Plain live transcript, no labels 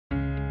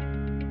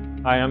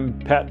I am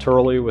Pat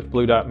Turley with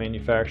Bludot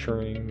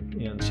Manufacturing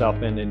in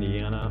South Bend,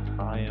 Indiana.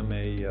 I am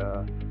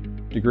a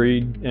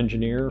degreed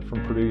engineer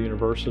from Purdue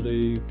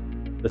University.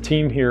 The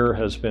team here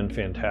has been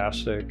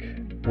fantastic.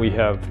 We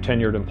have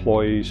tenured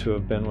employees who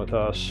have been with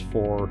us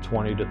for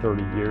 20 to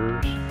 30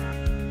 years.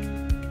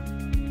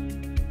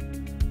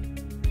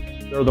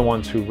 They're the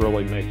ones who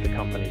really make the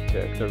company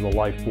tick. They're the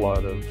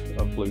lifeblood of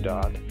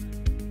Bludot.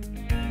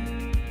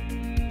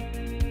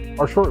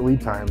 Our short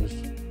lead times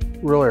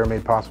really are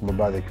made possible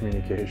by the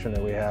communication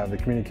that we have, the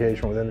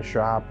communication within the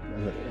shop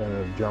and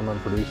the gentleman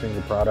producing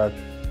the product,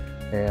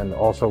 and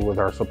also with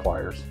our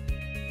suppliers.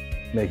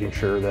 Making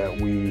sure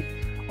that we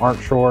aren't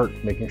short,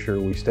 making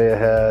sure we stay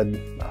ahead.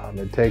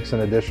 It takes an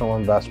additional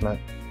investment,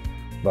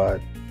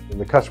 but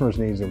the customer's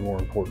needs are more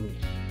important.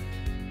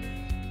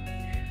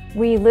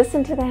 We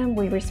listen to them,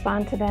 we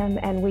respond to them,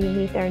 and we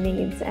meet their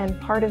needs.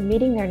 And part of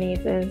meeting their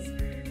needs is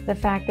the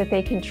fact that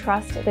they can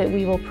trust that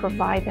we will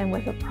provide them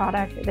with a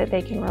product that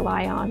they can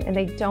rely on, and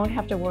they don't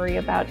have to worry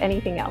about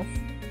anything else.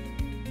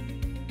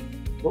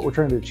 What we're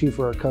trying to achieve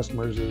for our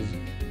customers is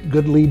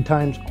good lead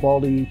times,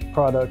 quality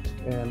product,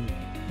 and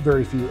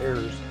very few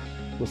errors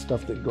with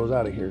stuff that goes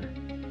out of here.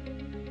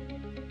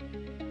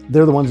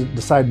 They're the ones that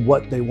decide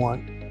what they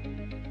want.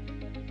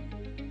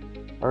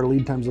 Our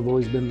lead times have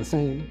always been the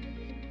same.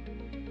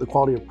 The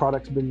quality of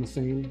product's been the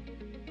same.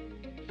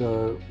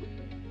 The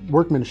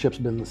workmanship's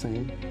been the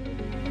same.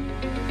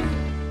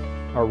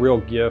 Our real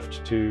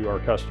gift to our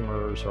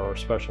customers, or our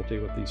specialty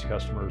with these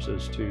customers,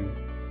 is to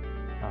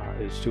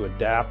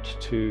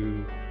adapt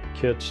to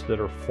kits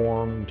that are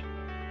formed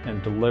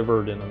and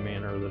delivered in a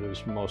manner that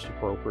is most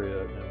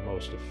appropriate and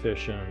most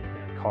efficient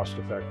and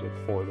cost-effective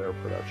for their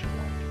production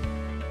line.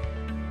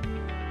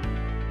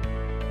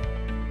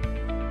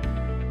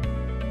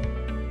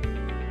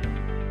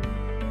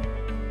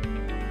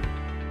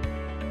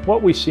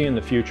 What we see in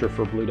the future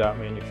for Bludot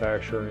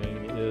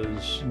Manufacturing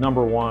is,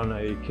 number one,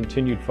 a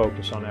continued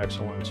focus on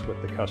excellence with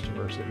the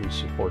customers that we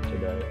support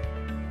today.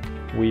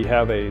 We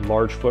have a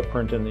large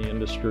footprint in the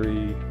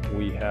industry.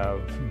 We have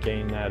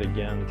gained that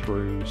again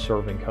through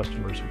serving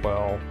customers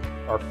well.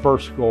 Our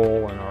first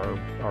goal and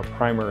our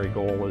primary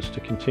goal is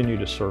to continue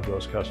to serve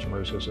those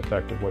customers as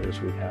effectively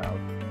as we have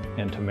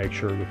and to make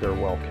sure that they're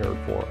well cared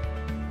for.